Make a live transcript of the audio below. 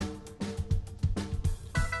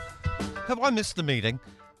Have I missed the meeting?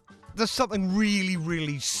 There's something really,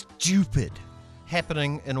 really stupid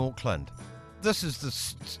happening in Auckland. This is the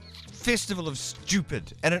Festival of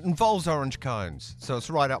Stupid, and it involves orange cones, so it's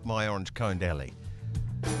right up my orange coned alley.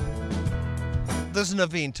 There's an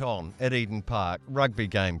event on at Eden Park, rugby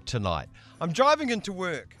game tonight. I'm driving into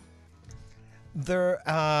work. There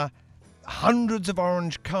are hundreds of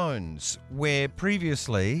orange cones where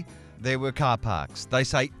previously there were car parks. They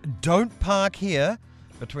say, don't park here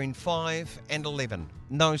between 5 and 11.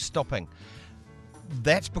 No stopping.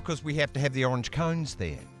 That's because we have to have the orange cones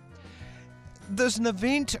there. There's an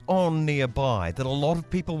event on nearby that a lot of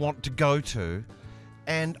people want to go to,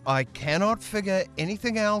 and I cannot figure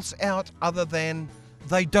anything else out other than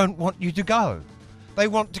they don't want you to go. They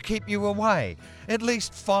want to keep you away. At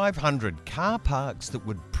least 500 car parks that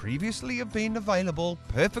would previously have been available,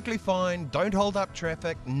 perfectly fine, don't hold up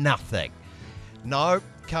traffic, nothing. No,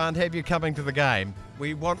 can't have you coming to the game.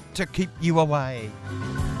 We want to keep you away.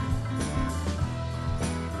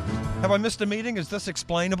 Have I missed a meeting? Is this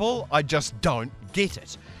explainable? I just don't get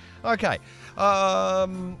it. Okay.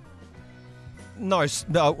 No,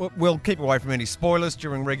 we'll keep away from any spoilers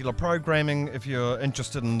during regular programming if you're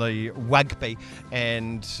interested in the rugby.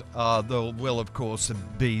 And there will, of course,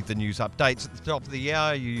 be the news updates at the top of the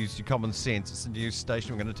hour. You use your common sense. It's the news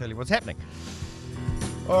station. We're going to tell you what's happening.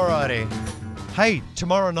 Alrighty. Hey,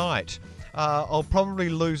 tomorrow night, I'll probably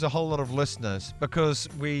lose a whole lot of listeners because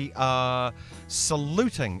we are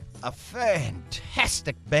saluting a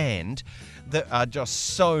fantastic band that are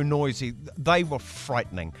just so noisy. They were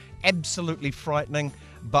frightening, absolutely frightening,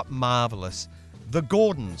 but marvellous. The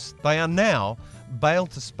Gordons, they are now Bail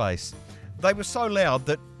to Space. They were so loud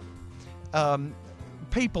that I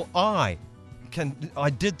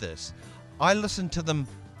did this. I listened to them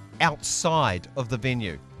outside of the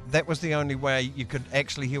venue. That was the only way you could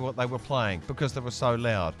actually hear what they were playing because they were so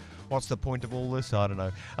loud. What's the point of all this? I don't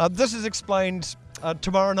know. This is explained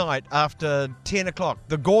tomorrow night after 10 o'clock.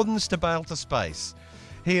 The Gordons to Bail to Space.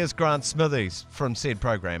 Here's Grant Smithies from said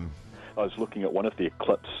program. I was looking at one of their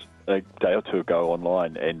clips a day or two ago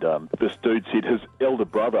online, and this dude said his elder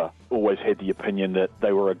brother always had the opinion that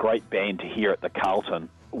they were a great band to hear at the Carlton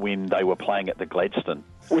when they were playing at the Gladstone,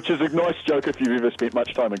 which is a nice joke if you've ever spent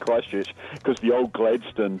much time in Christchurch, because the old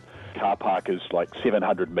Gladstone car park is like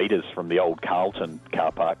 700 metres from the old Carlton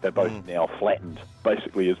car park. They're both now flattened.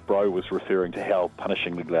 Basically, his bro was referring to how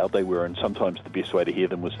punishingly loud they were, and sometimes the best way to hear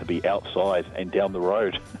them was to be outside and down the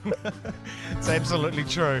road. It's absolutely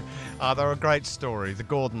true. They're a great story. The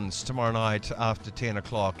Gordons tomorrow night after 10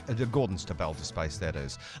 o'clock. The Gordons to Bail to Space, that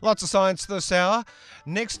is. Lots of science this hour.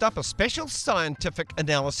 Next up, a special scientific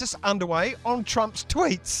analysis underway on Trump's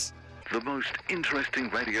tweets. The most interesting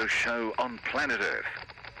radio show on planet Earth.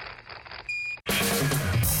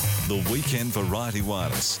 The Weekend Variety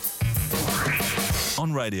Wireless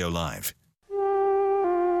on Radio Live.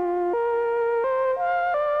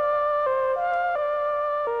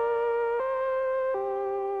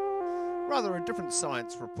 Rather a different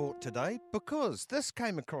science report today because this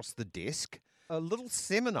came across the desk, a little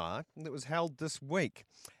seminar that was held this week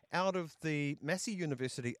out of the Massey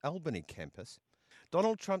University Albany campus.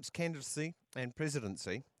 Donald Trump's candidacy and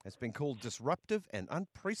presidency has been called disruptive and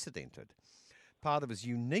unprecedented. Part of his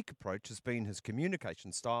unique approach has been his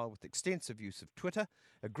communication style with extensive use of Twitter,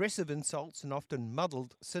 aggressive insults and often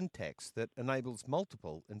muddled syntax that enables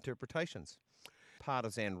multiple interpretations.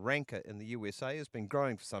 Partisan rancor in the USA has been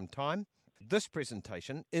growing for some time. This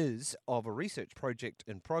presentation is of a research project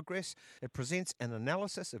in progress. It presents an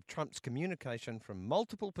analysis of Trump's communication from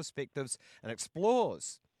multiple perspectives and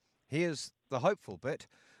explores, here's the hopeful bit,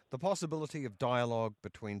 the possibility of dialogue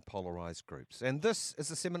between polarised groups. And this is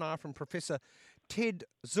a seminar from Professor Ted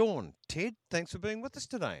Zorn. Ted, thanks for being with us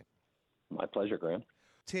today. My pleasure, Graham.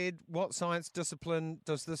 Ted, what science discipline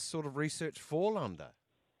does this sort of research fall under?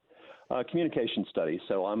 Communication studies.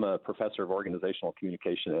 So I'm a professor of organizational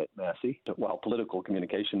communication at Massey. While political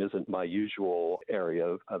communication isn't my usual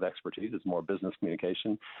area of expertise, it's more business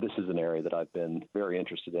communication. This is an area that I've been very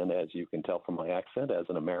interested in, as you can tell from my accent, as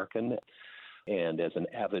an American. And as an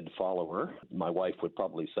avid follower, my wife would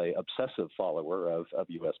probably say obsessive follower of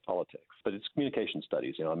U.S. politics. But it's communication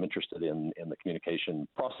studies. You know, I'm interested in the communication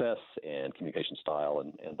process and communication style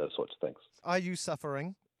and those sorts of things. Are you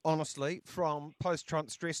suffering, honestly, from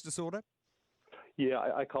post-Trump stress disorder? Yeah,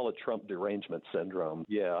 I call it Trump derangement syndrome.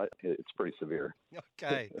 Yeah, it's pretty severe.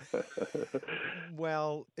 Okay.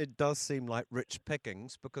 Well, it does seem like rich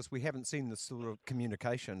pickings because we haven't seen this sort of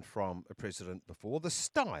communication from a president before, the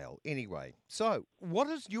style anyway. So what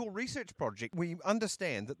is your research project? We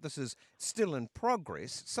understand that this is still in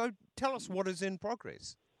progress, so tell us what is in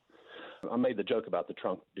progress. I made the joke about the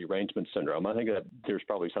trunk derangement syndrome. I think that there's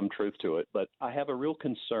probably some truth to it, but I have a real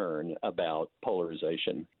concern about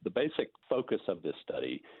polarization. The basic focus of this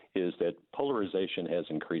study is that polarization has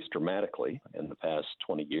increased dramatically in the past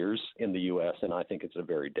 20 years in the U.S., and I think it's a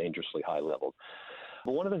very dangerously high level.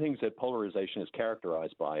 But one of the things that polarization is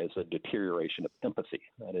characterized by is a deterioration of empathy.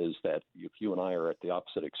 That is, that if you and I are at the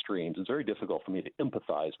opposite extremes, it's very difficult for me to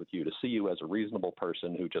empathize with you, to see you as a reasonable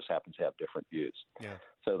person who just happens to have different views. Yeah.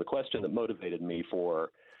 So the question that motivated me for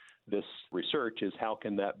this research is, how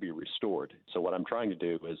can that be restored? So what I'm trying to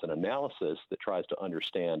do is an analysis that tries to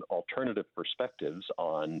understand alternative perspectives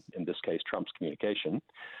on, in this case, Trump's communication,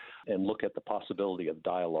 and look at the possibility of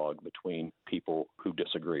dialogue between people who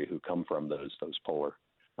disagree, who come from those polar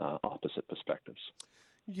opposite perspectives.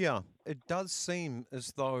 Yeah, it does seem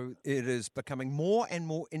as though it is becoming more and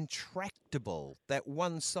more intractable that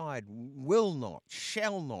one side will not,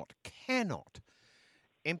 shall not, cannot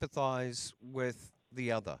empathize with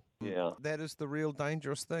the other. Yeah. That is the real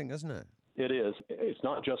dangerous thing, isn't it? It is. It's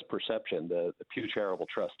not just perception. The Pew Charitable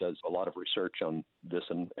Trust does a lot of research on this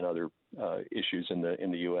and other issues in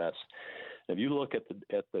the U.S. If you look at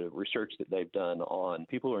the research that they've done on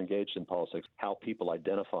people who are engaged in politics, how people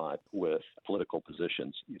identify with political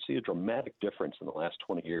positions, you see a dramatic difference in the last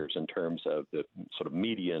 20 years in terms of the sort of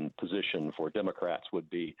median position for Democrats would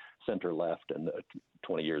be center-left, and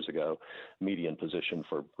 20 years ago, median position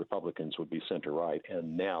for Republicans would be center-right.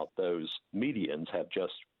 And now those medians have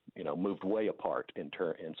just moved way apart and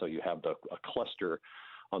so you have a cluster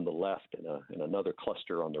on the left and another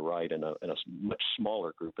cluster on the right and a much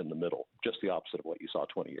smaller group in the middle, just the opposite of what you saw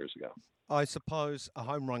 20 years ago. I suppose a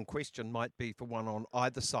home run question might be for one on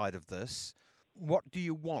either side of this. What do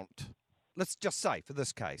you want? Let's just say, for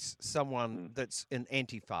this case, someone that's in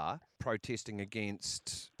Antifa protesting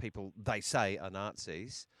against people they say are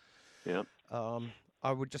Nazis. Yeah.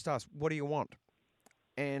 I would just ask, what do you want?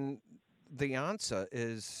 And the answer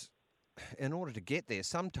is, in order to get there,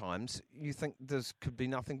 sometimes you think this could be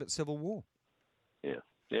nothing but civil war. Yeah.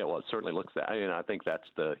 Yeah, well, it certainly looks that. I think that's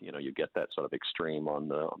you get that sort of extreme on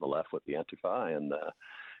the left with the Antifa and the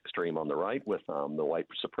extreme on the right with the white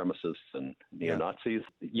supremacists and neo-Nazis.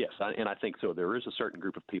 Yeah. Yes, and I think so. There is a certain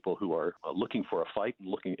group of people who are looking for a fight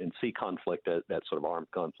and see conflict, that sort of armed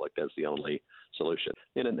conflict, as the only solution.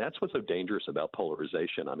 And that's what's so dangerous about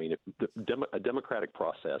polarization. I mean, a democratic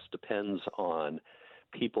process depends on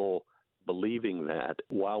people believing that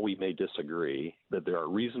while we may disagree, that there are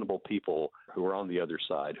reasonable people who are on the other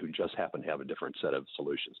side who just happen to have a different set of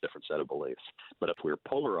solutions, different set of beliefs. But if we're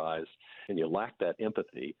polarized and you lack that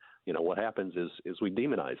empathy, what happens is we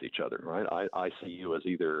demonize each other, right? I see you as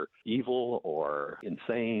either evil or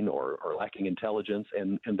insane or lacking intelligence,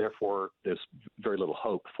 and therefore there's very little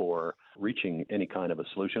hope for reaching any kind of a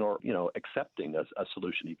solution or, accepting a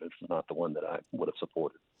solution, even if it's not the one that I would have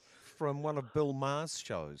supported. From one of Bill Maher's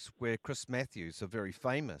shows, where Chris Matthews, a very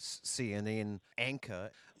famous CNN anchor,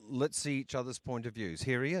 let's see each other's point of views.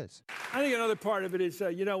 Here he is. I think another part of it is,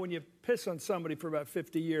 when you piss on somebody for about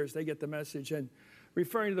 50 years, they get the message. And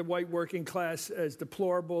referring to the white working class as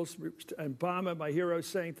deplorables, and Obama, my hero,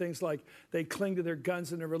 saying things like they cling to their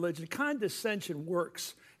guns and their religion. Condescension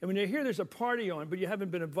works. And when you hear there's a party on, but you haven't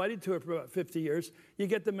been invited to it for about 50 years, you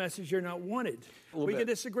get the message you're not wanted. We can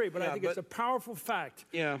disagree, but I think it's a powerful fact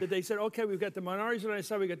that they said, okay, we've got the minorities on our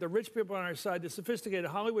side, we've got the rich people on our side, the sophisticated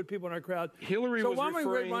Hollywood people in our crowd. Hillary so why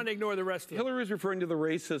don't we want to ignore the rest of them? Hillary was referring to the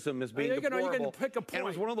racism as being deplorable. You can pick a point. And it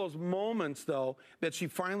was one of those moments, though, that she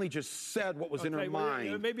finally just said what was in her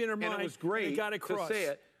mind. Maybe in her mind. And it was great to say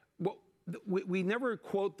it. Well, we never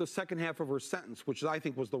quote the second half of her sentence, which I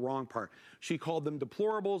think was the wrong part. She called them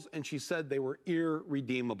deplorables, and she said they were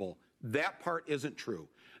irredeemable. That part isn't true.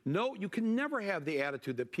 No, you can never have the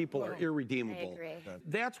attitude that people are irredeemable. I agree.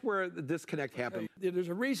 That's where the disconnect happened. There's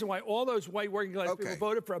a reason why all those white working class people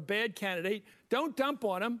voted for a bad candidate. Don't dump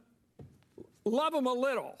on them. Love them a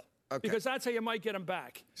little, because that's how you might get them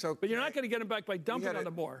back. But you're not going to get them back by dumping on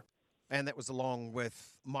them more. And that was along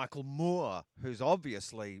with Michael Moore, who's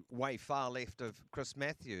obviously way far left of Chris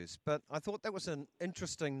Matthews. But I thought that was an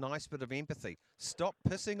interesting, nice bit of empathy. Stop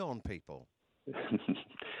pissing on people.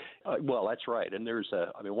 Well, that's right. And there's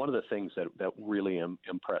one of the things that really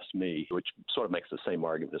impressed me, which sort of makes the same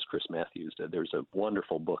argument as Chris Matthews did, there's a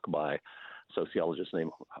wonderful book by a sociologist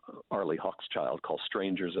named Arlie Hochschild called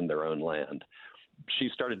Strangers in Their Own Land, she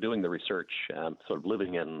started doing the research, sort of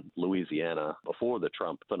living in Louisiana before the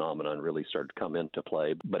Trump phenomenon really started to come into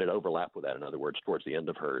play, but it overlapped with that. In other words, towards the end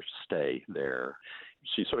of her stay there,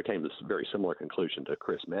 she sort of came to this very similar conclusion to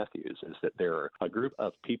Chris Matthews, is that there are a group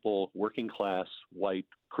of people, working class, white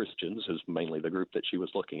Christians is mainly the group that she was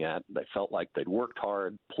looking at. They felt like they'd worked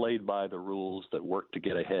hard, played by the rules, that worked to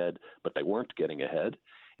get ahead, but they weren't getting ahead.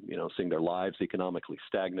 Seeing their lives economically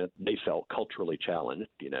stagnant. They felt culturally challenged,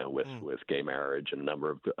 with gay marriage and a number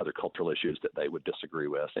of other cultural issues that they would disagree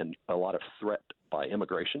with, and a lot of threat by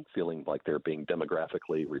immigration, feeling like they're being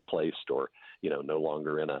demographically replaced or, no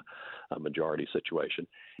longer in a majority situation.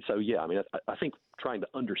 So, yeah, I think trying to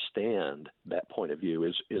understand that point of view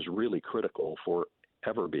is really critical for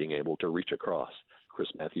ever being able to reach across. Chris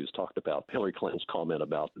Matthews talked about Hillary Clinton's comment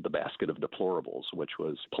about the basket of deplorables, which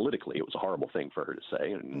was politically, it was a horrible thing for her to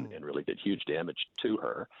say and really did huge damage to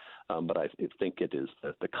her. But I think it is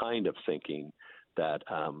the kind of thinking that,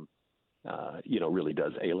 really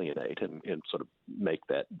does alienate and sort of make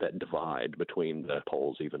that divide between the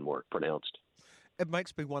poles even more pronounced. It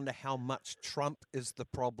makes me wonder how much Trump is the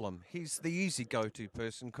problem. He's the easy go-to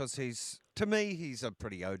person because to me, he's a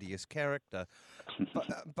pretty odious character.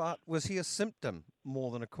 But was he a symptom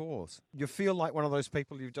more than a cause? You feel like one of those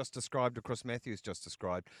people you've just described, or Chris Matthews just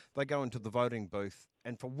described. They go into the voting booth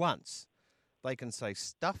and for once they can say,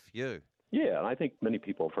 stuff you. Yeah, and I think many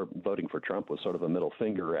people for voting for Trump was sort of a middle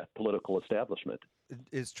finger at political establishment.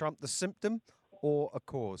 Is Trump the symptom or a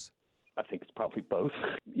cause? I think it's probably both.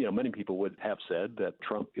 Many people would have said that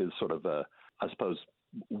Trump is sort of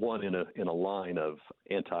one in a line of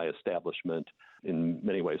anti-establishment, in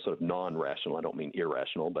many ways sort of non-rational. I don't mean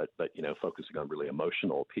irrational, but focusing on really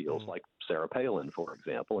emotional appeals, like Sarah Palin, for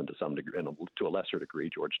example, and to some degree, and to a lesser degree,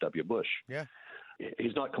 George W. Bush. Yeah.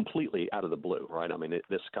 He's not completely out of the blue, right?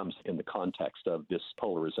 This comes in the context of this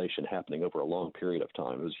polarization happening over a long period of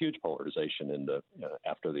time. It was huge polarization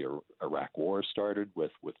after the Iraq War started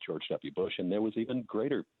with George W. Bush, and there was even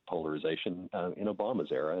greater polarization in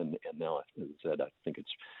Obama's era. And now, as I said, I think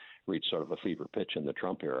it's reached sort of a fever pitch in the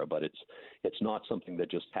Trump era. But it's not something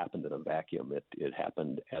that just happened in a vacuum. It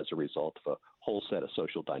happened as a result of a whole set of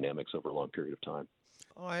social dynamics over a long period of time.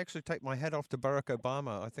 I actually take my hat off to Barack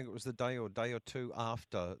Obama. I think it was the day or two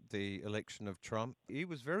after the election of Trump. He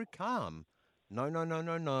was very calm. No.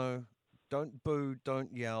 Don't boo,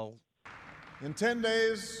 don't yell. In 10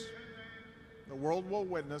 days, the world will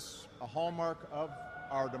witness a hallmark of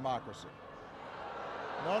our democracy.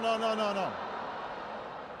 No.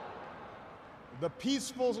 The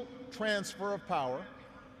peaceful transfer of power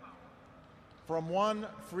from one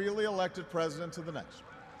freely elected president to the next.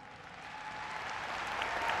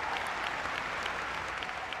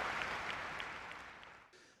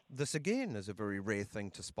 This, again, is a very rare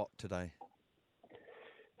thing to spot today.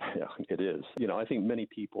 Yeah, it is. I think many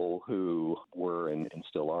people who were and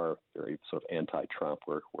still are very sort of anti-Trump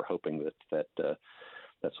were hoping that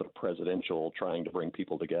sort of presidential trying to bring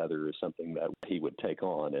people together is something that he would take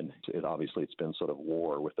on. And it's been sort of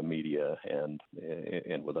war with the media and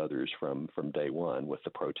with others from day one, with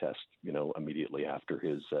the protest, immediately after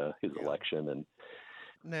his election. And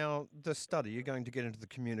now, the study, you're going to get into the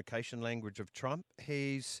communication language of Trump.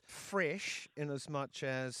 He's fresh in as much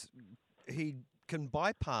as he can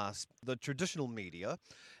bypass the traditional media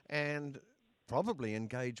and probably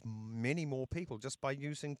engage many more people just by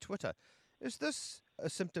using Twitter. Is this a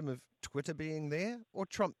symptom of Twitter being there or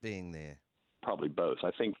Trump being there? Probably both.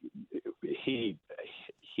 I think he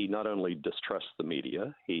not only distrusts the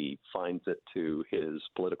media, he finds it to his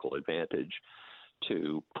political advantage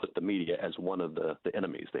to put the media as one of the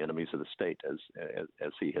enemies of the state, as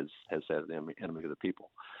he has said, the enemy of the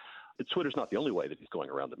people. Twitter's not the only way that he's going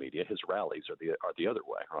around the media. His rallies are the other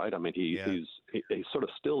way, right? He's sort of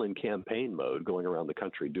still in campaign mode, going around the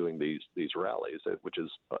country doing these rallies, which is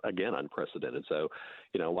again unprecedented. So,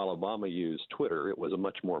 while Obama used Twitter, it was a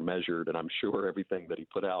much more measured, and I'm sure everything that he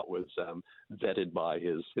put out was vetted by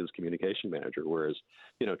his communication manager. Whereas,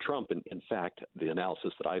 Trump, in fact, the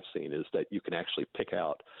analysis that I've seen is that you can actually pick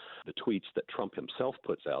out the tweets that Trump himself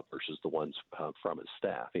puts out versus the ones from his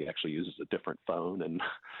staff. He actually uses a different phone, and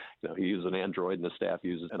he uses an Android, and the staff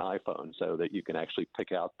uses an iPhone, so that you can actually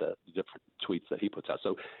pick out the different tweets that he puts out.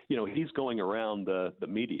 So, he's going around the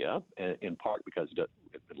media in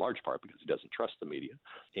large part because he doesn't trust the media,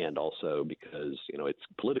 and also because it's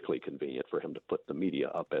politically convenient for him to put the media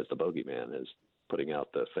up as the bogeyman, as putting out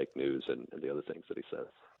the fake news and the other things that he says.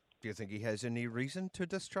 Do you think he has any reason to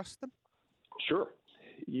distrust them? Sure.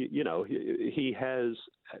 He has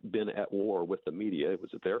been at war with the media.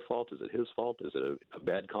 Was it their fault? Is it his fault? Is it a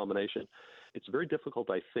bad combination? It's very difficult,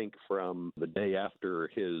 I think, from the day after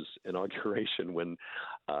his inauguration when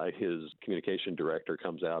his communication director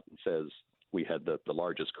comes out and says, we had the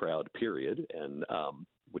largest crowd, period, and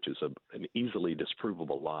which is an easily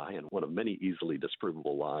disprovable lie and one of many easily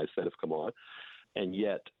disprovable lies that have come on. And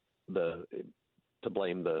yet to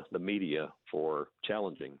blame the media for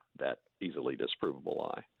challenging that easily disprovable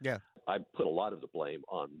lie. Yeah. I put a lot of the blame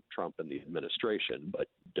on Trump and the administration, but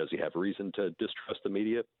does he have reason to distrust the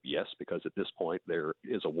media? Yes, because at this point there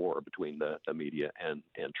is a war between the media and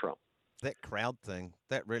Trump. That crowd thing,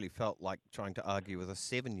 that really felt like trying to argue with a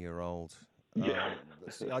 7-year-old. Yeah.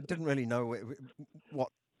 I didn't really know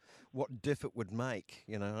what diff it would make.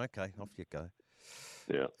 Okay, off you go.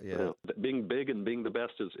 Yeah. Being big and being the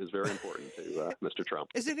best is very important to Mr. Trump.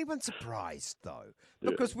 Is anyone surprised, though?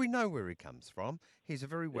 Because we know where he comes from. He's a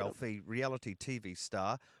very wealthy reality TV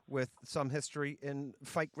star with some history in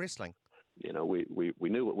fake wrestling. We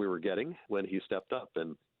knew what we were getting when he stepped up,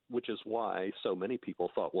 and which is why so many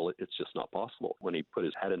people thought, well, it's just not possible. When he put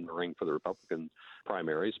his hat in the ring for the Republican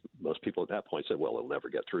primaries, most people at that point said, well, he'll never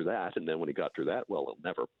get through that. And then when he got through that, well, he'll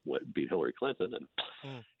never beat Hillary Clinton. And,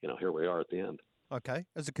 here we are at the end. Okay.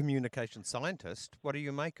 As a communication scientist, what do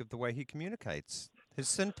you make of the way he communicates? His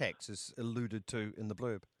syntax is alluded to in the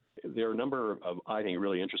blurb. There are a number of, I think,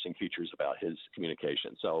 really interesting features about his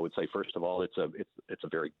communication. So I would say, first of all, it's a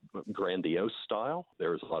very grandiose style.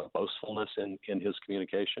 There is a lot of boastfulness in his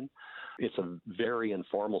communication. It's a very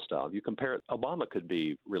informal style. If you compare it, Obama could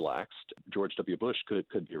be relaxed. George W. Bush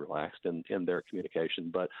could be relaxed in their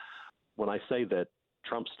communication. But when I say that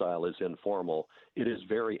Trump's style is informal, it is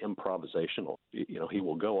very improvisational. He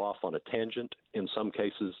will go off on a tangent in some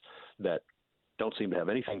cases that don't seem to have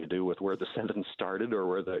anything to do with where the sentence started or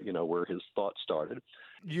where his thought started.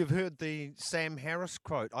 You've heard the Sam Harris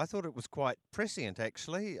quote. I thought it was quite prescient,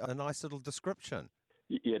 actually. A nice little description.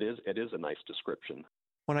 It is a nice description.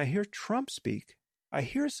 When I hear Trump speak, I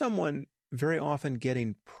hear someone very often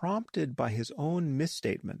getting prompted by his own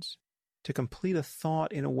misstatements to complete a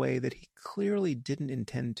thought in a way that he clearly didn't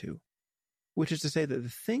intend to, which is to say that the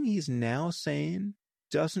thing he's now saying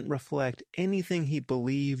doesn't reflect anything he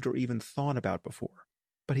believed or even thought about before.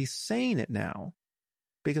 But he's saying it now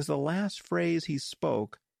because the last phrase he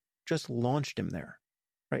spoke just launched him there.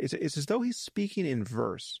 Right? It's as though he's speaking in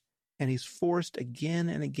verse, and he's forced again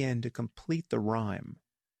and again to complete the rhyme.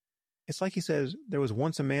 It's like he says, there was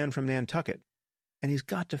once a man from Nantucket, and he's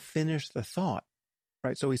got to finish the thought.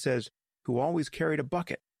 Right? So he says, who always carried a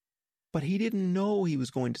bucket. But he didn't know he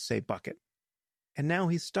was going to say bucket. And now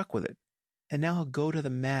he's stuck with it. And now he'll go to the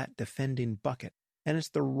mat defending bucket. And it's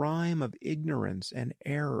the rhyme of ignorance and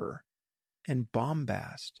error and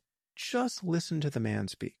bombast. Just listen to the man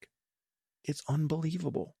speak. It's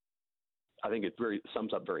unbelievable. I think it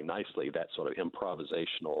sums up very nicely that sort of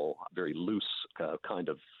improvisational, very loose kind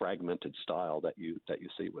of fragmented style that you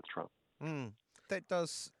see with Trump. That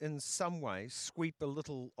does, in some ways, sweep a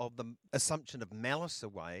little of the assumption of malice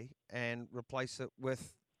away and replace it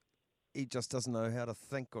with he just doesn't know how to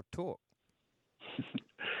think or talk.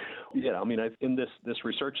 Yeah, I mean, in this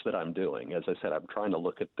research that I'm doing, as I said, I'm trying to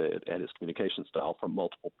look at his communication style from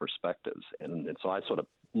multiple perspectives, and so I sort of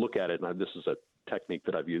look at it, and this is a technique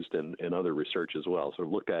that I've used in other research as well. So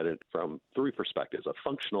look at it from three perspectives: a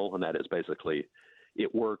functional, and that is basically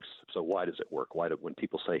it works. So why does it work? When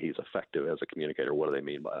people say he's effective as a communicator, what do they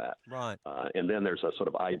mean by that? Right. And then there's a sort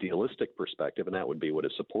of idealistic perspective, and that would be what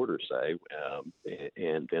his supporters say.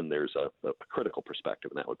 And then there's a critical perspective,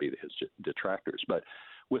 and that would be his detractors. But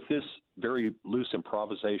with this very loose,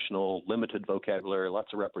 improvisational, limited vocabulary,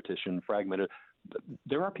 lots of repetition, fragmented,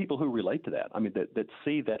 there are people who relate to that. I mean, that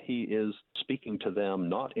see that he is speaking to them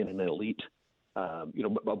not in an elite.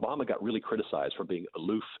 Obama got really criticized for being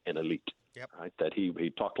aloof and elite. Yep. Right? That he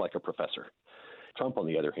talked like a professor. Trump, on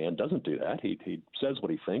the other hand, doesn't do that. He says what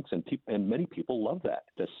he thinks, and many people love that.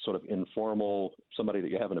 This sort of informal, somebody that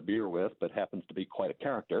you're having a beer with, but happens to be quite a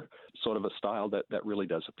character, sort of a style that really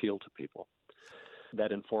does appeal to people.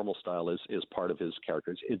 That informal style is part of his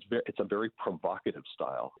character. It's a very provocative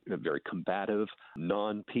style, very combative,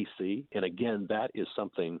 non-PC, and again, that is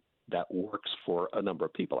something that works for a number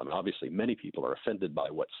of people. I mean, obviously, many people are offended by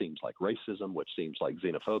what seems like racism, what seems like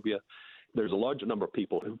xenophobia. There's a large number of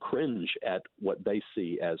people who cringe at what they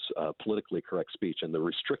see as politically correct speech and the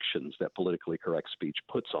restrictions that politically correct speech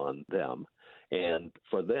puts on them. And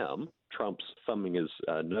for them, Trump's thumbing his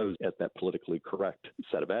nose at that politically correct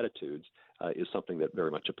set of attitudes is something that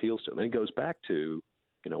very much appeals to him. And it goes back to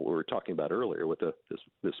what we were talking about earlier with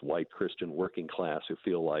this white Christian working class who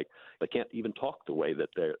feel like they can't even talk the way that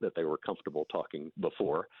they were comfortable talking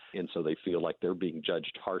before, and so they feel like they're being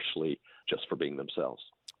judged harshly just for being themselves.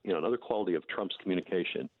 another quality of Trump's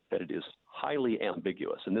communication, that it is highly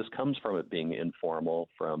ambiguous. And this comes from it being informal,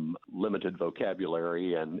 from limited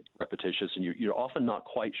vocabulary and repetitious, and you're often not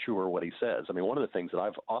quite sure what he says. I mean, one of the things that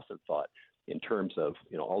I've often thought in terms of,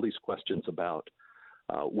 all these questions about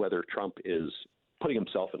whether Trump is putting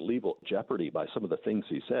himself in legal jeopardy by some of the things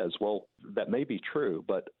he says, well, that may be true,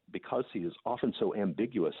 but because he is often so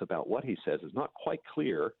ambiguous about what he says, it's not quite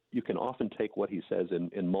clear. You can often take what he says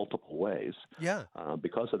in multiple ways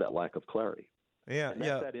because of that lack of clarity. Yeah, and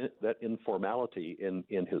that informality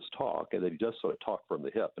in his talk, and that he does sort of talk from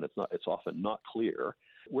the hip, and it's often not clear.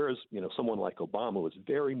 Whereas, someone like Obama was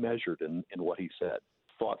very measured in what he said,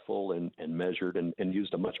 thoughtful and measured, and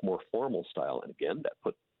used a much more formal style. And again, that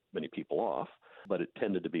put many people off, but it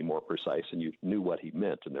tended to be more precise, and you knew what he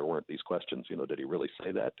meant, and there weren't these questions, did he really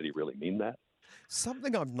say that? Did he really mean that?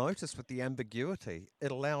 Something I've noticed with the ambiguity, it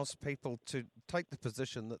allows people to take the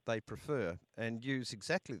position that they prefer and use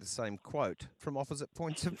exactly the same quote from opposite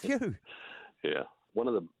points of view. Yeah. One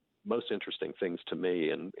of the most interesting things to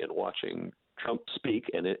me in watching Trump speak,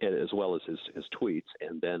 and as well as his tweets,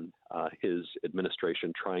 and then his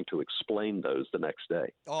administration trying to explain those the next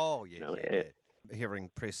day. Oh, yeah. Hearing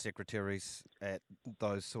press secretaries at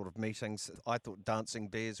those sort of meetings, I thought dancing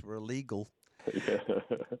bears were illegal.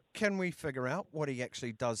 Can we figure out what he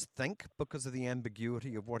actually does think because of the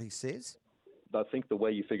ambiguity of what he says? I think the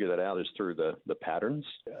way you figure that out is through the patterns.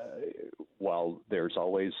 While there's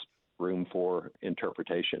always room for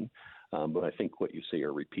interpretation, but I think what you see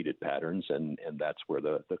are repeated patterns, and that's where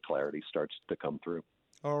the clarity starts to come through.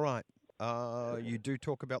 All right. You do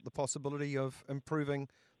talk about the possibility of improving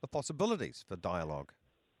the possibilities for dialogue.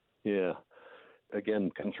 Yeah. Again,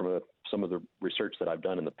 comes from some of the research that I've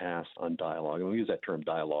done in the past on dialogue. And we use that term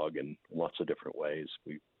dialogue in lots of different ways.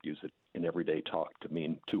 We use it in everyday talk to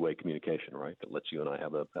mean two-way communication, right? That lets you and I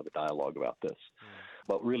have a dialogue about this.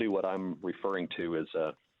 But really what I'm referring to is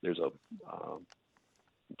there's a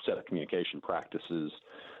set of communication practices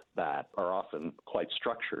that are often quite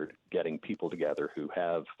structured, getting people together who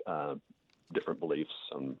have different beliefs,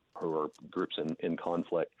 who are groups in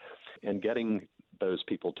conflict, and getting those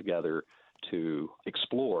people together to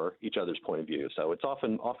explore each other's point of view. So it's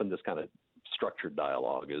often this kind of structured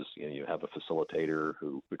dialogue is, you have a facilitator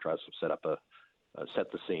who tries to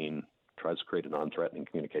set the scene, tries to create a non-threatening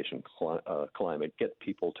communication climate, get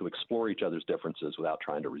people to explore each other's differences without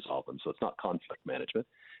trying to resolve them. So it's not conflict management.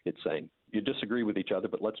 It's saying you disagree with each other,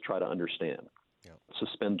 but let's try to understand. Yeah.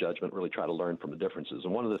 Suspend judgment, really try to learn from the differences.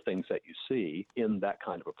 And one of the things that you see in that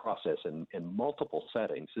kind of a process in multiple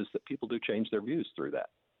settings is that people do change their views through that.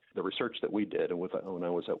 The research that we did, and when I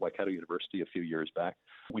was at Waikato University a few years back,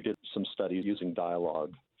 we did some studies using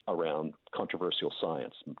dialogue around controversial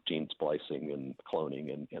science, gene splicing and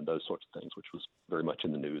cloning and those sorts of things, which was very much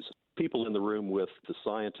in the news. People in the room with the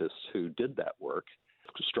scientists who did that work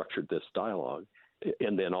structured this dialogue,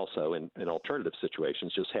 and then also in alternative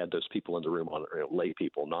situations just had those people in the room, lay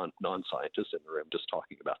people, non-scientists in the room, just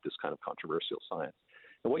talking about this kind of controversial science.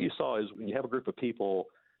 And what you saw is when you have a group of people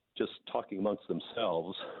just talking amongst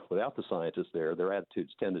themselves without the scientists there, their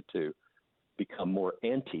attitudes tended to become more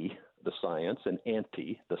anti the science and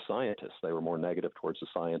anti the scientists. They were more negative towards the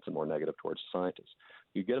science and more negative towards the scientists.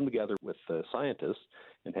 You get them together with the scientists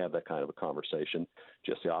and have that kind of a conversation,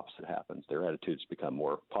 just the opposite happens. Their attitudes become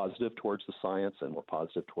more positive towards the science and more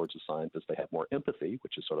positive towards the scientists. They have more empathy,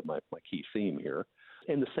 which is sort of my key theme here.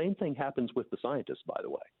 And the same thing happens with the scientists, by the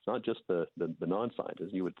way. It's not just the non-scientists.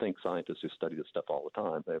 You would think scientists who study this stuff all the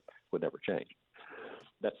time, they would never change.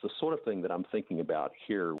 That's the sort of thing that I'm thinking about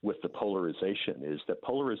here with the polarization, is that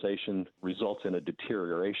polarization results in a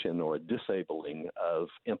deterioration or a disabling of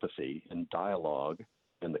empathy and dialogue,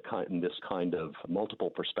 and this kind of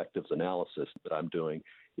multiple perspectives analysis that I'm doing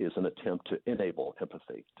is an attempt to enable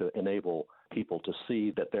empathy, to enable people to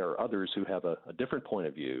see that there are others who have a different point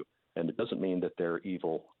of view. And it doesn't mean that they're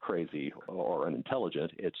evil, crazy, or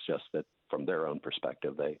unintelligent. It's just that from their own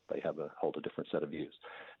perspective, they hold a different set of views.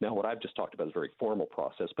 Now, what I've just talked about is a very formal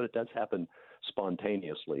process, but it does happen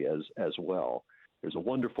spontaneously as well. There's a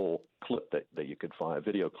wonderful clip that you could find, a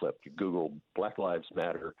video clip. You Google Black Lives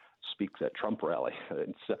Matter speaks at Trump rally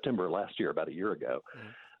in September last year, about a year ago. Mm-hmm.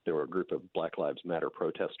 There were a group of Black Lives Matter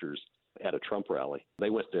protesters at a Trump rally. They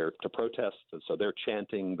went there to protest, so they're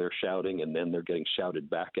chanting, they're shouting, and then they're getting shouted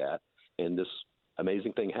back at. And this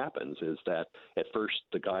amazing thing happens is that at first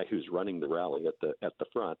the guy who's running the rally at the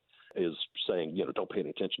front is saying, don't pay any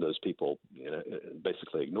attention to those people,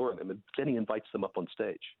 basically ignoring them. And then he invites them up on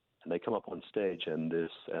stage, and they come up on stage, and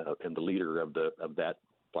the leader of that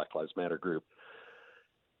Black Lives Matter group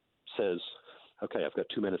says, "Okay, I've got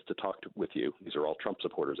 2 minutes to talk with you." These are all Trump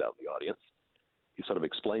supporters out in the audience. He sort of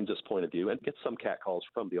explains his point of view and gets some catcalls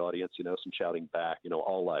from the audience, some shouting back,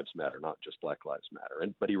 all lives matter, not just Black Lives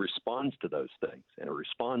Matter. But he responds to those things, and he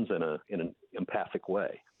responds in an empathic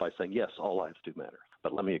way by saying, yes, all lives do matter.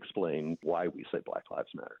 But let me explain why we say Black Lives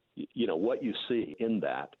Matter. What you see in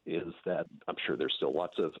that is that I'm sure there's still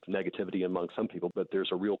lots of negativity among some people, but there's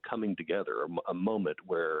a real coming together, a moment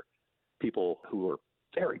where people who are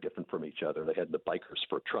very different from each other. They had the bikers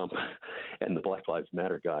for Trump and the Black Lives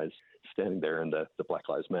Matter guys standing there, and the Black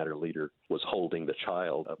Lives Matter leader was holding the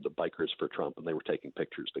child of the bikers for Trump, and they were taking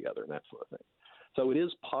pictures together and that sort of thing. So it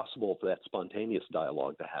is possible for that spontaneous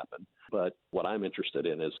dialogue to happen. But what I'm interested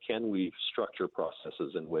in is, can we structure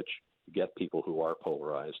processes in which get people who are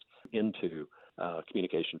polarized into a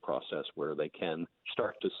communication process where they can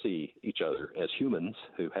start to see each other as humans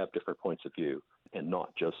who have different points of view, and not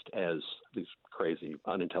just as these crazy,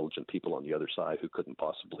 unintelligent people on the other side who couldn't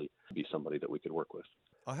possibly be somebody that we could work with.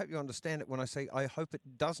 I hope you understand it when I say I hope it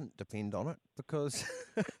doesn't depend on it, because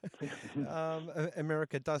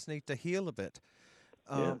America does need to heal a bit.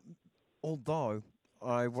 Although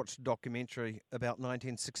I watched a documentary about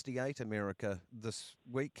 1968 America this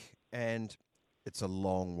week, and it's a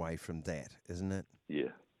long way from that, isn't it? Yeah,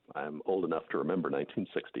 I'm old enough to remember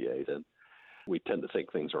 1968, and we tend to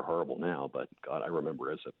think things are horrible now, but God, I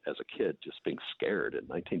remember as a kid just being scared in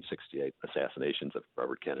 1968, assassinations of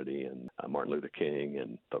Robert Kennedy and Martin Luther King,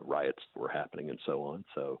 and the riots that were happening and so on.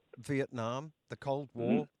 So Vietnam, the Cold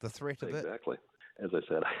War, the threat of it. Exactly. As I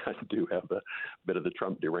said, I do have a bit of the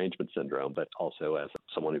Trump derangement syndrome, but also as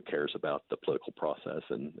someone who cares about the political process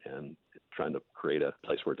and trying to create a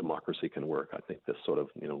place where democracy can work, I think this sort of,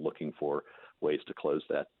 looking for ways to close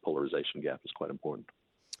that polarization gap is quite important.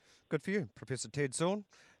 Good for you, Professor Ted Zorn,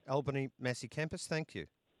 Albany Massey Campus. Thank you.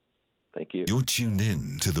 Thank you. You're tuned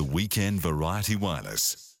in to the Weekend Variety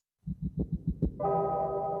Wireless.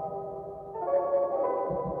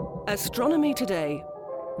 Astronomy Today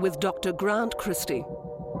with Dr. Grant Christie.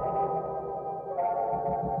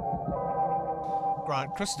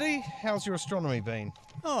 Grant Christie, how's your astronomy been?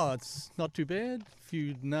 Oh, it's not too bad. A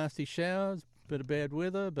few nasty showers, bit of bad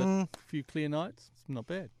weather, but a few clear nights. It's not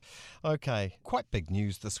bad. Okay, quite big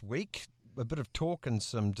news this week. A bit of talk and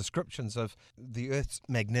some descriptions of the Earth's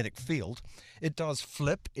magnetic field. It does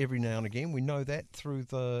flip every now and again. We know that through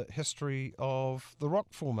the history of the rock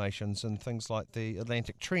formations and things like the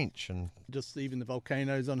Atlantic Trench, and just even the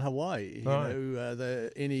volcanoes on Hawaii. Right.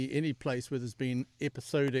 Any place where there's been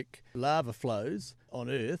episodic lava flows on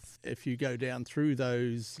Earth, if you go down through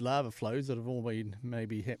those lava flows that have all been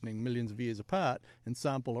maybe happening millions of years apart and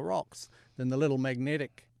sample the rocks, then the little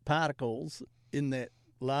magnetic particles in that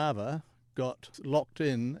lava got locked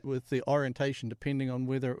in with the orientation depending on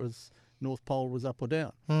whether it was North Pole was up or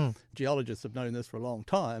down. Geologists have known this for a long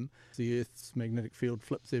time. The Earth's magnetic field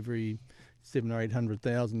flips every 700,000 or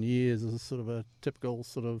 800,000 years as a sort of a typical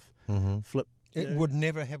sort of flip. It would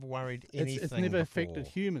never have worried anything It's never before. affected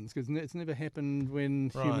humans, because it's never happened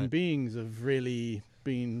when human beings have really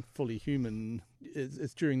been fully human.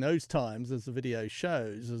 It's during those times, as the video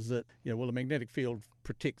shows, is that, the magnetic field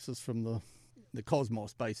protects us from the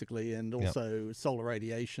cosmos, basically, and also solar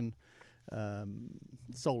radiation,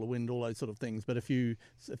 solar wind, all those sort of things. But if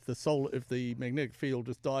the magnetic field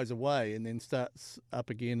just dies away and then starts up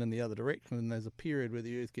again in the other direction, then there's a period where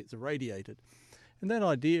the Earth gets irradiated. And that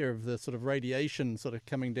idea of the sort of radiation sort of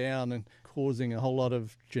coming down and causing a whole lot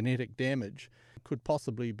of genetic damage could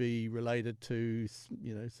possibly be related to,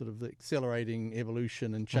 sort of the accelerating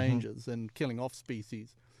evolution and changes and killing off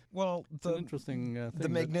species. Well, it's an interesting thing. The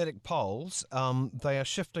magnetic poles, they are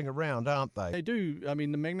shifting around, aren't they? They do. I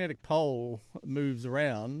mean, the magnetic pole moves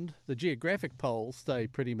around. The geographic poles stay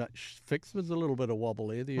pretty much fixed. There's a little bit of wobble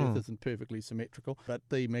there. The Earth isn't perfectly symmetrical, but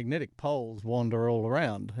the magnetic poles wander all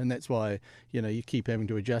around, and that's why, you keep having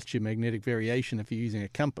to adjust your magnetic variation if you're using a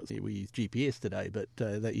compass. We use GPS today, but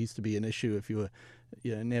that used to be an issue if you were,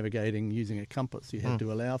 navigating using a compass. You had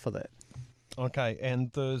to allow for that. Okay,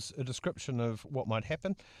 and there's a description of what might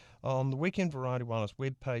happen. On the Weekend Variety Wireless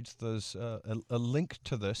webpage, there's a link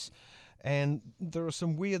to this, and there are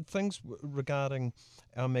some weird things regarding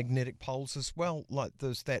our magnetic poles as well, like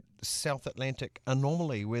there's that South Atlantic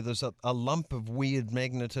anomaly where there's a lump of weird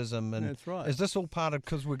magnetism. And that's right. Is this all part of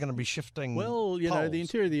because we're going to be shifting Well, the poles?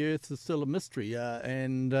 interior of the Earth is still a mystery,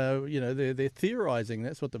 and they're theorising.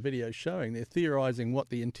 That's what the video's showing. They're theorising what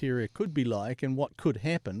the interior could be like and what could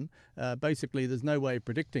happen. Basically, there's no way of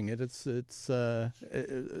predicting it. It's the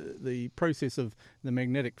process of the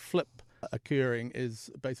magnetic flip occurring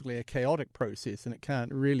is basically a chaotic process, and it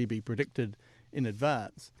can't really be predicted in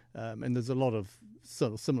advance. And there's a lot of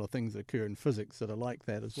sort of similar things that occur in physics that are like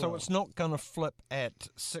that as well. So it's not going to flip at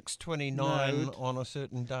 6:29 on a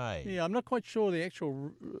certain day? Yeah, I'm not quite sure the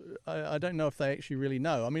actual... I don't know if they actually really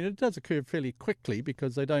know. I mean, it does occur fairly quickly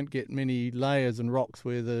because they don't get many layers and rocks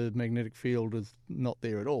where the magnetic field is not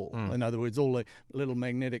there at all. In other words, all the little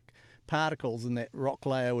magnetic particles in that rock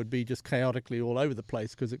layer would be just chaotically all over the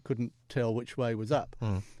place because it couldn't tell which way was up.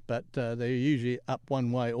 But they're usually up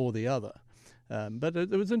one way or the other. But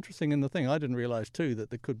it was interesting in the thing. I didn't realise too that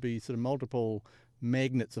there could be sort of multiple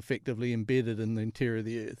magnets effectively embedded in the interior of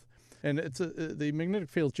the Earth. And it's the magnetic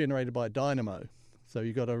field's generated by a dynamo. So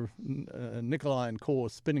you've got a nickel iron core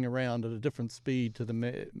spinning around at a different speed to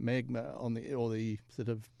the magma or the sort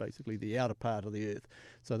of basically the outer part of the Earth.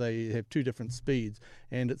 So they have two different speeds,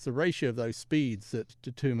 and it's the ratio of those speeds that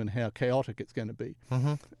determine how chaotic it's going to be.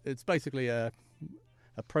 It's basically a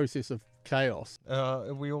process of chaos.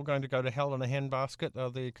 Are we all going to go to hell in a handbasket? Are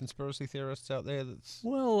there conspiracy theorists out there that's...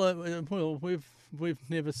 Well, we've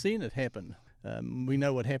never seen it happen. We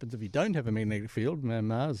know what happens if you don't have a magnetic field.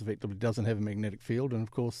 Mars effectively doesn't have a magnetic field, and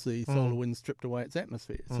of course the solar wind stripped away its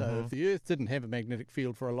atmosphere. So if the Earth didn't have a magnetic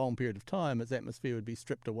field for a long period of time, its atmosphere would be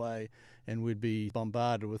stripped away and we'd be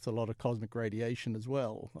bombarded with a lot of cosmic radiation as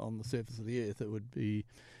well on the surface of the Earth. It would be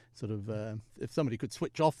sort of, if somebody could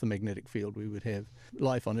switch off the magnetic field, we would have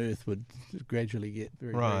life on Earth would gradually get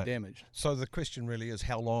very damaged. So the question really is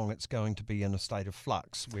how long it's going to be in a state of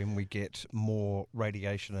flux when we get more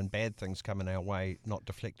radiation and bad things coming our way, not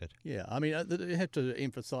deflected. Yeah, I mean, I have to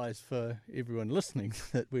emphasise for everyone listening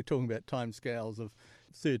that we're talking about timescales of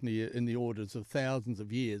certainly in the orders of thousands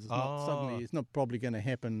of years. It's not probably going to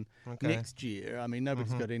happen next year. I mean,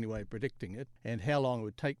 nobody's got any way of predicting it. And how long it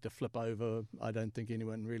would take to flip over, I don't think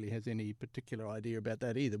anyone really has any particular idea about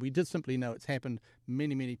that either. We just simply know it's happened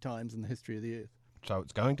many, many times in the history of the Earth. So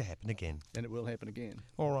it's going to happen again. And it will happen again.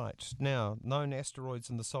 All right. Now, known asteroids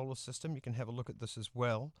in the solar system. You can have a look at this as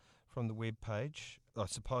well from the web page. I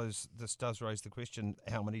suppose this does raise the question,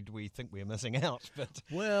 how many do we think we're missing out? But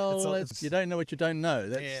you don't know what you don't know.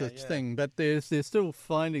 That's the thing. But they're still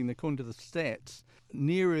finding, according to the stats,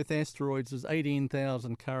 near-Earth asteroids is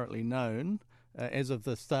 18,000 currently known as of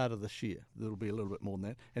the start of this year. There'll be a little bit more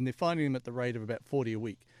than that. And they're finding them at the rate of about 40 a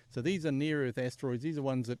week. So these are near-Earth asteroids. These are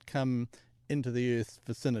ones that come into the Earth's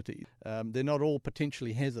vicinity. They're not all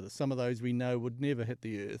potentially hazardous. Some of those we know would never hit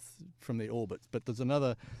the Earth from their orbits, but there's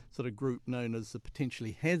another sort of group known as the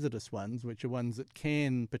potentially hazardous ones, which are ones that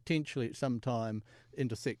can potentially at some time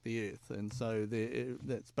intersect the Earth. And so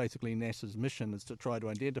that's basically NASA's mission, is to try to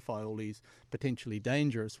identify all these potentially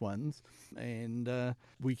dangerous ones, and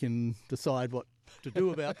we can decide what to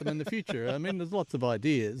do about them in the future. I mean, there's lots of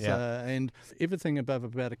ideas, and everything above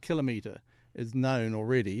about 1 kilometre is known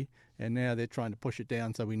already, and now they're trying to push it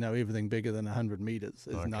down so we know everything bigger than 100 metres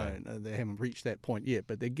is known. They haven't reached that point yet,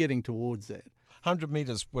 but they're getting towards that. 100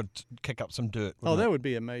 metres would kick up some dirt. That would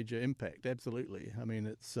be a major impact, absolutely. I mean,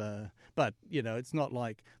 it's but, you know, it's not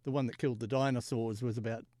like the one that killed the dinosaurs was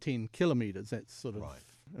about 10 kilometres. That's sort of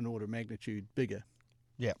an order of magnitude bigger.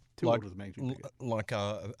 Yeah, Two orders of magnitude bigger. Like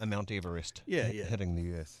a Mount Everest hitting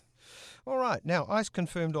the Earth. All right, now, ice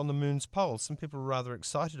confirmed on the moon's poles. Some people are rather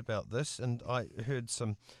excited about this, and I heard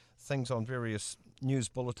some things on various news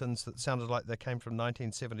bulletins that sounded like they came from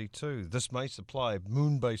 1972. This may supply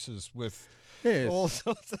moon bases with all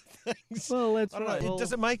sorts of things. Well, that's right.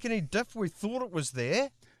 Does it make any diff? We thought it was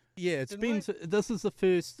there. Yeah, this is the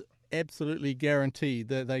first absolutely guarantee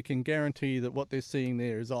that they can guarantee that what they're seeing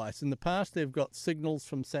there is ice. In the past, they've got signals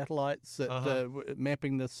from satellites that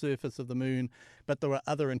mapping the surface of the moon, but there were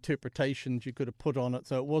other interpretations you could have put on it,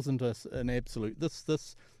 so it wasn't an absolute.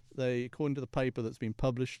 They, according to the paper that's been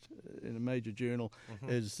published in a major journal,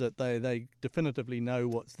 is that they definitively know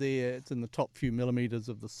what's there. It's in the top few millimetres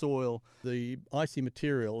of the soil. The icy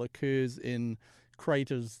material occurs in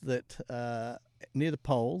craters that near the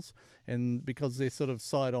poles, and because they're sort of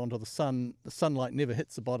side onto the sun, the sunlight never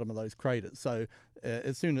hits the bottom of those craters. So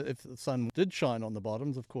as soon as if the sun did shine on the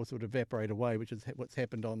bottoms, of course it would evaporate away, which is what's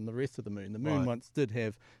happened on the rest of the moon. The moon once did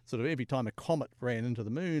have sort of every time a comet ran into the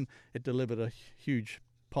moon, it delivered a huge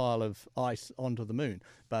pile of ice onto the moon,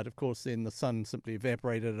 but of course then the sun simply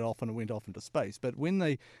evaporated it off and it went off into space. But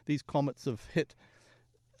when these comets have hit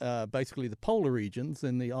basically the polar regions,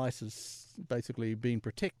 then the ice has basically been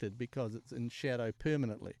protected because it's in shadow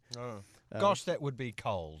permanently. Gosh, that would be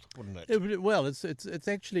cold, wouldn't it? It's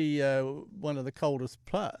actually one of the coldest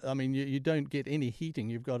parts. I mean, you don't get any heating.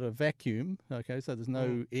 You've got a vacuum, okay, so there's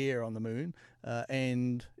no air on the moon,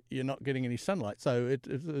 and you're not getting any sunlight. So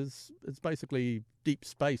it's basically deep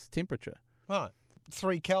space temperature. Right.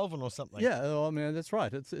 3 Kelvin or something. Yeah, I mean, that's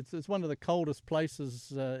right. It's one of the coldest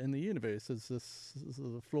places in the universe. Is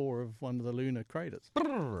the floor of one of the lunar craters.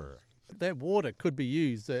 That water could be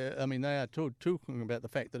used. I mean, they are talking about the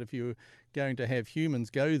fact that if you're going to have humans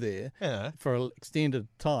go there for an extended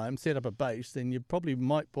time, set up a base, then you probably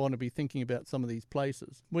might want to be thinking about some of these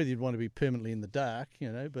places. Whether you'd want to be permanently in the dark,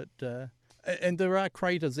 but... and there are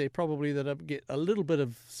craters there probably that get a little bit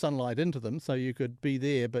of sunlight into them, so you could be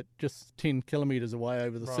there, but just 10 kilometres away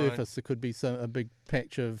over the surface, there could be a big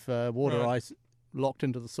patch of water ice locked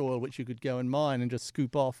into the soil, which you could go and mine and just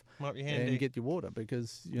scoop off and get your water,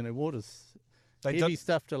 because water's heavy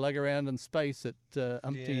stuff to lug around in space at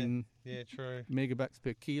umpteen megabucks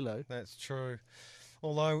per kilo. That's true.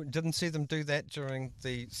 Although didn't see them do that during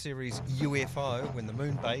the series UFO when the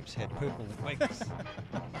moon babes had purple wings.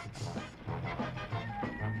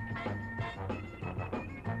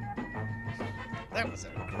 That was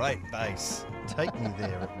a great base. Take me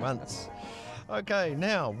there at once. Okay,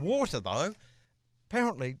 now water though.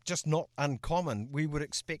 Apparently just not uncommon. We would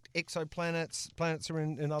expect exoplanets, planets are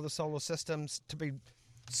in other solar systems, to be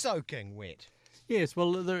soaking wet. Yes,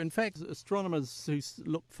 well, in fact, astronomers who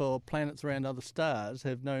look for planets around other stars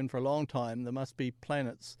have known for a long time there must be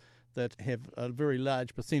planets that have a very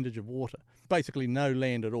large percentage of water. Basically no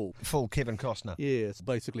land at all. Full Kevin Costner. Yes,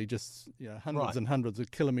 basically just hundreds and hundreds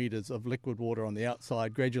of kilometres of liquid water on the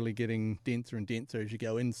outside, gradually getting denser and denser as you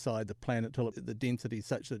go inside the planet till the density is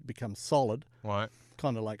such that it becomes solid. Right.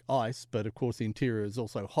 Kind of like ice, but of course the interior is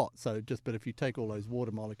also hot. But if you take all those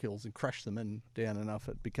water molecules and crush them down enough,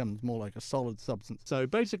 it becomes more like a solid substance. So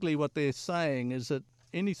basically what they're saying is that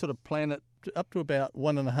any sort of planet up to about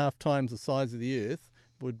 1.5 times the size of the Earth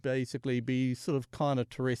would basically be sort of kind of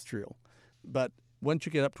terrestrial. But once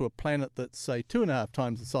you get up to a planet that's, say, 2.5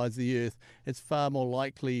 times the size of the Earth, it's far more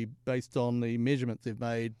likely, based on the measurements they've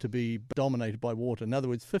made, to be dominated by water. In other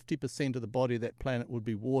words, 50% of the body of that planet would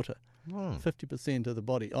be water. 50% of the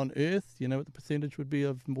body. On Earth, you know what the percentage would be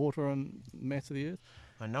of water on mass of the Earth?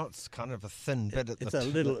 I know it's kind of a thin bit at it's the a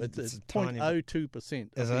little. It's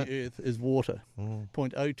 0.02% of the Earth is water.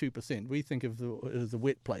 0.02%. We think of it as a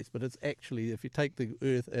wet place, but it's actually, if you take the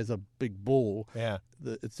Earth as a big ball,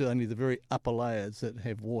 it's only the very upper layers that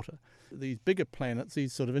have water. These bigger planets,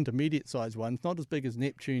 these sort of intermediate-sized ones, not as big as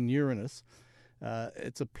Neptune, Uranus.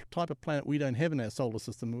 It's a type of planet we don't have in our solar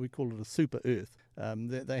system, and we call it a super-Earth.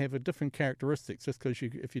 They have a different characteristics. Just because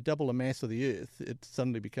if you double the mass of the Earth, it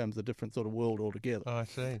suddenly becomes a different sort of world altogether. I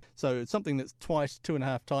see. So it's something that's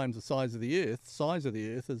 2.5 times the size of the Earth. Size of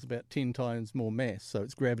the Earth is about 10 times more mass, so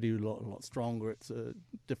its gravity is a lot stronger. It's a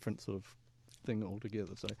different sort of thing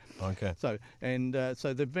altogether. So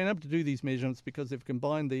they've been able to do these measurements because they've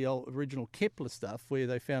combined the original Kepler stuff, where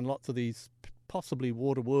they found lots of these possibly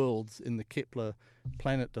water worlds in the Kepler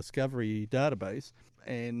Planet Discovery database.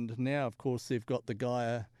 And now, of course, they've got the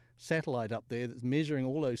Gaia satellite up there that's measuring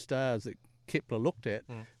all those stars that Kepler looked at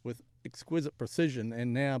with exquisite precision,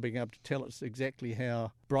 and now being able to tell us exactly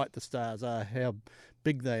how bright the stars are, how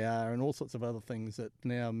big they are, and all sorts of other things that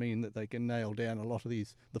now mean that they can nail down a lot of the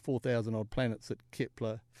 4,000 odd planets that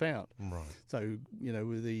Kepler found. Right. So,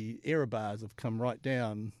 the error bars have come right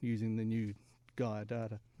down using the new Gaia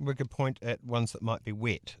data. We could point at ones that might be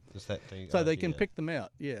wet. Is that the So they can pick them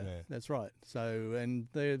out. Yeah, that's right. So, and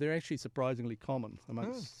they're actually surprisingly common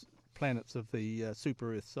amongst planets of the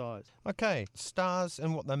super-Earth size. Okay, stars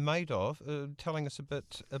and what they're made of, telling us a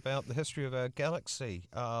bit about the history of our galaxy.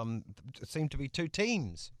 Seem to be 2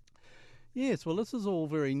 teams. Yes, well, this is all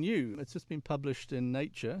very new. It's just been published in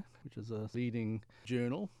Nature, which is a leading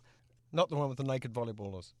journal. Not the one with the naked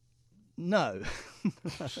volleyballers. No.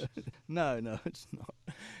 No, it's not.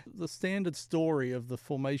 The standard story of the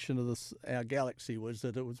formation of our galaxy was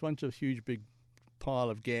that it was once a huge big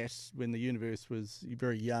pile of gas when the universe was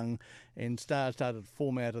very young, and stars started to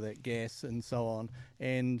form out of that gas and so on.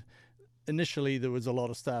 And initially there was a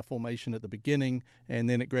lot of star formation at the beginning, and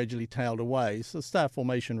then it gradually tailed away. So the star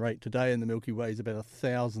formation rate today in the Milky Way is about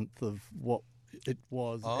 1,000th of what it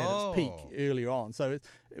was at its peak earlier on. So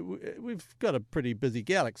we've got a pretty busy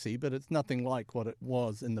galaxy, but it's nothing like what it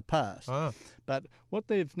was in the past. But what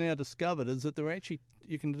they've now discovered is that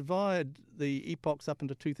you can divide the epochs up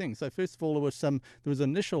into 2 things. So first of all, there was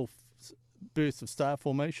initial bursts of star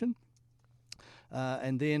formation,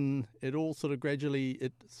 and then it all sort of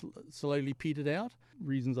gradually, slowly petered out,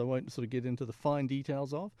 reasons I won't sort of get into the fine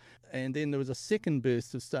details of. And then there was a second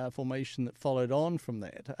burst of star formation that followed on from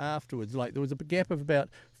that afterwards. Like there was a gap of about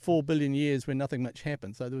 4 billion years where nothing much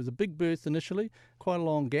happened. So there was a big burst initially, quite a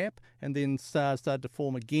long gap, and then stars started to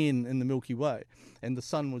form again in the Milky Way. And the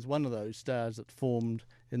Sun was one of those stars that formed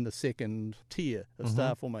in the second tier of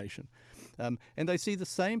star formation. And they see the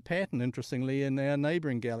same pattern, interestingly, in our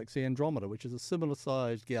neighbouring galaxy, Andromeda, which is a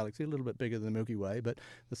similar-sized galaxy, a little bit bigger than the Milky Way, but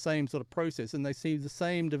the same sort of process. And they see the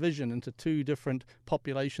same division into two different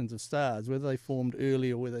populations of stars, whether they formed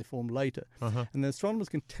early or whether they formed later. And the astronomers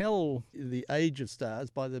can tell the age of stars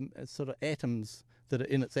by the sort of atoms that are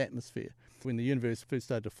in its atmosphere. When the universe first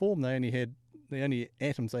started to form, the only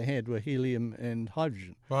atoms they had were helium and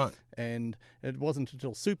hydrogen. Right. And it wasn't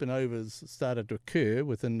until supernovas started to occur,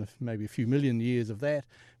 within maybe a few million years of that,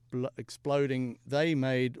 exploding, they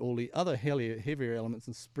made all the other heavier elements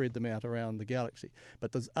and spread them out around the galaxy.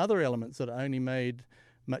 But there's other elements that are only made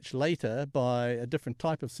much later by a different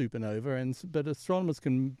type of supernova, but astronomers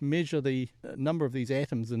can measure the number of these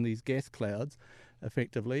atoms in these gas clouds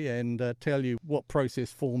effectively and tell you what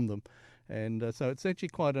process formed them. And so it's actually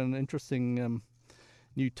quite an interesting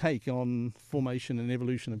new take on formation and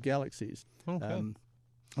evolution of galaxies. Okay. And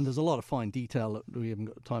there's a lot of fine detail that we haven't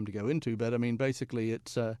got time to go into, but I mean, basically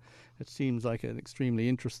it seems like an extremely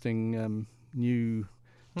interesting new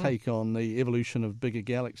take on the evolution of bigger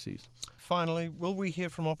galaxies. Finally, will we hear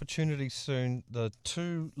from Opportunity soon? The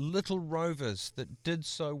two little rovers that did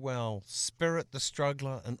so well, Spirit the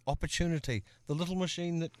Struggler and Opportunity, the little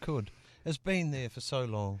machine that could, has been there for so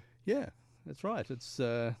long. Yeah, that's right. It's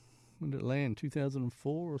when did it land?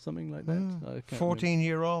 2004 or something like that.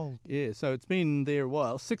 14-year-old. Yeah, so it's been there a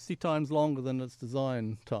while, 60 times longer than its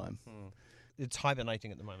design time. It's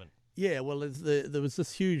hibernating at the moment. Yeah, well, there was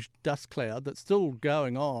this huge dust cloud that's still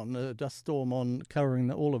going on, a dust storm covering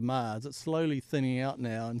all of Mars. It's slowly thinning out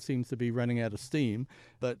now and seems to be running out of steam.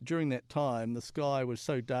 But during that time, the sky was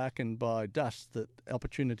so darkened by dust that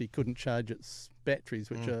Opportunity couldn't charge its batteries,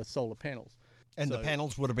 which are solar panels. And the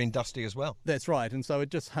panels would have been dusty as well. That's right, and so it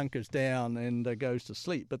just hunkers down and goes to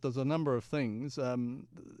sleep. But there's a number of things.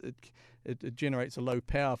 It generates a low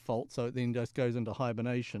power fault, so it then just goes into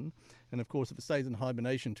hibernation. And of course, if it stays in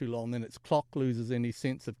hibernation too long, then its clock loses any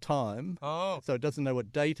sense of time. Oh. So it doesn't know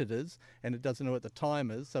what date it is, and it doesn't know what the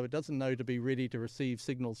time is, so it doesn't know to be ready to receive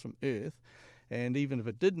signals from Earth. And even if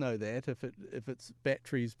it did know that, if its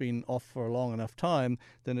battery's been off for a long enough time,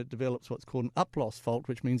 then it develops what's called an up-loss fault,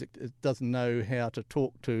 which means it doesn't know how to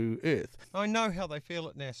talk to Earth. I know how they feel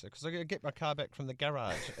at NASA, because I get my car back from the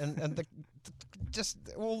garage, and just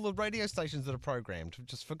all the radio stations that are programmed, I've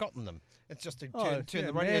just forgotten them. It's just to turn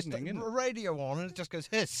the radio on, and it just goes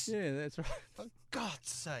hiss. Yeah, that's right. For God's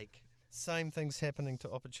sake. Same thing's happening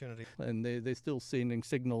to Opportunity. And they're still sending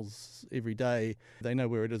signals every day. They know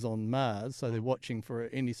where it is on Mars, so they're watching for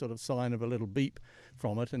any sort of sign of a little beep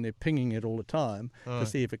from it, and they're pinging it all the time to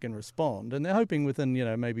see if it can respond. And they're hoping within,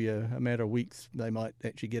 maybe a matter of weeks they might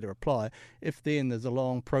actually get a reply. If then there's a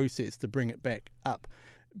long process to bring it back up.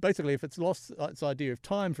 Basically, if it's lost its idea of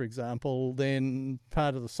time, for example, then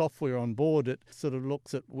part of the software on board, it sort of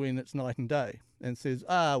looks at when it's night and day and says,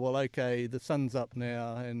 okay, the sun's up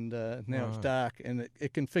now and now it's dark, and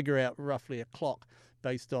it can figure out roughly a clock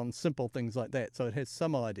based on simple things like that, so it has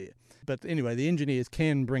some idea. But anyway, the engineers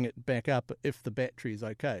can bring it back up if the battery's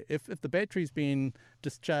okay. If the battery's been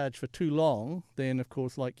discharged for too long, then of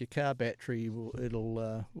course, like your car battery,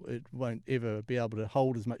 it won't ever be able to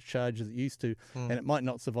hold as much charge as it used to, and it might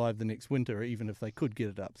not survive the next winter, even if they could get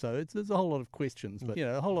it up. So there's a whole lot of questions, but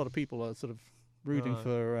a whole lot of people are sort of rooting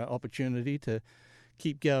for Opportunity to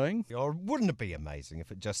keep going. Or wouldn't it be amazing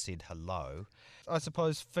if it just said hello? I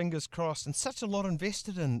suppose, fingers crossed, and such a lot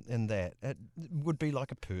invested in that. It would be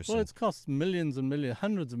like a person. Well, it's cost millions and millions,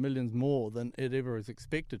 hundreds of millions more than it ever is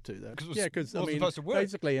expected to, though. Because supposed to work.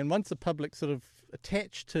 Basically, and once the public sort of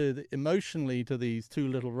attached emotionally to these two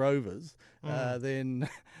little rovers, then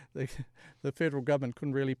the federal government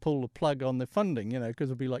couldn't really pull the plug on the funding, because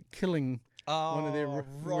it would be like killing one of their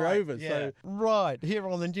rovers. Yeah. So, right, here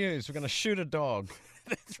on the news, we're going to shoot a dog.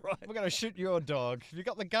 That's right. We're going to shoot your dog. Have you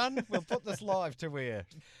got the gun? We'll put this live to air.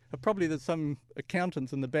 Probably there's some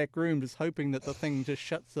accountants in the back room just hoping that the thing just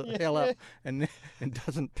shuts the hell up and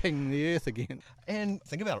doesn't ping the Earth again. And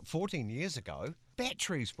think about it, 14 years ago,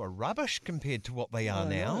 batteries were rubbish compared to what they are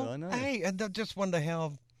now. I know. Hey, and I just wonder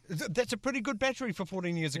how... That's a pretty good battery for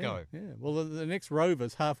 14 years ago. Yeah, well, the next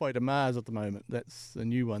rover's halfway to Mars at the moment. That's a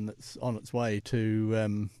new one that's on its way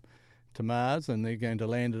to Mars, and they're going to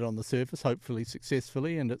land it on the surface, hopefully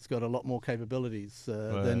successfully, and it's got a lot more capabilities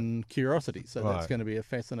than Curiosity, so that's going to be a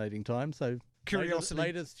fascinating time. So Curiosity.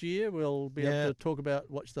 Later this year, we'll be able to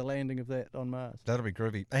watch the landing of that on Mars. That'll be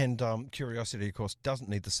groovy. And Curiosity, of course, doesn't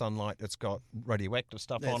need the sunlight. It's got radioactive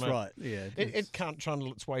stuff on it. That's right, yeah. It can't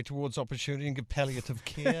trundle its way towards Opportunity and give palliative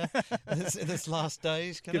care in its last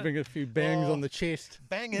days, can Giving it a few bangs on the chest.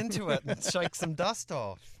 Bang into it and shake some dust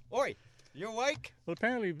off. Oi! You awake? Well,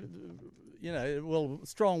 apparently,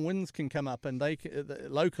 strong winds can come up and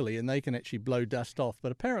locally, and they can actually blow dust off.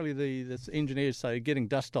 But apparently, the engineers say getting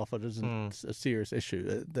dust off it isn't a serious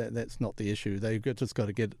issue. That's not the issue. They've just got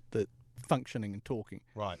to get it functioning and talking.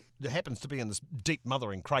 Right. It happens to be in this deep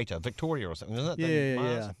mothering crater, Victoria or something, isn't it?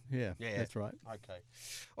 Yeah, that's right. Okay.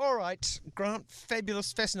 All right, Grant,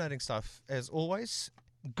 fabulous, fascinating stuff, as always.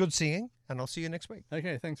 Good seeing, and I'll see you next week.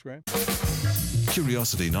 Okay, thanks, Graham.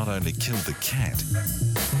 Curiosity not only killed the cat,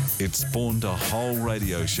 it spawned a whole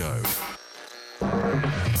radio show.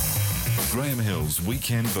 Graham Hill's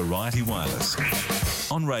Weekend Variety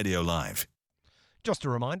Wireless on Radio Live. Just a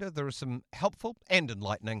reminder, there are some helpful and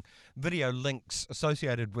enlightening video links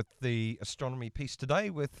associated with the astronomy piece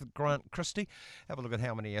today with Grant Christie. Have a look at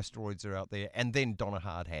how many asteroids are out there, and then Donna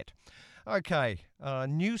Hardhat. Okay,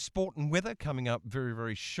 new sport and weather coming up very,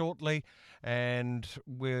 very shortly, and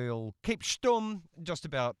we'll keep stum just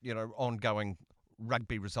about, ongoing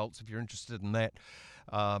rugby results if you're interested in that.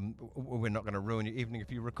 We're not going to ruin your evening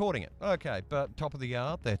if you're recording it. Okay, but top of the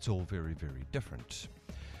hour, that's all very, very different.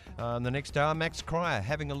 In the next hour, Max Cryer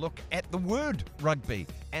having a look at the word rugby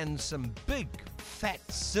and some big, fat,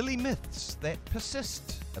 silly myths that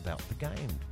persist about the game.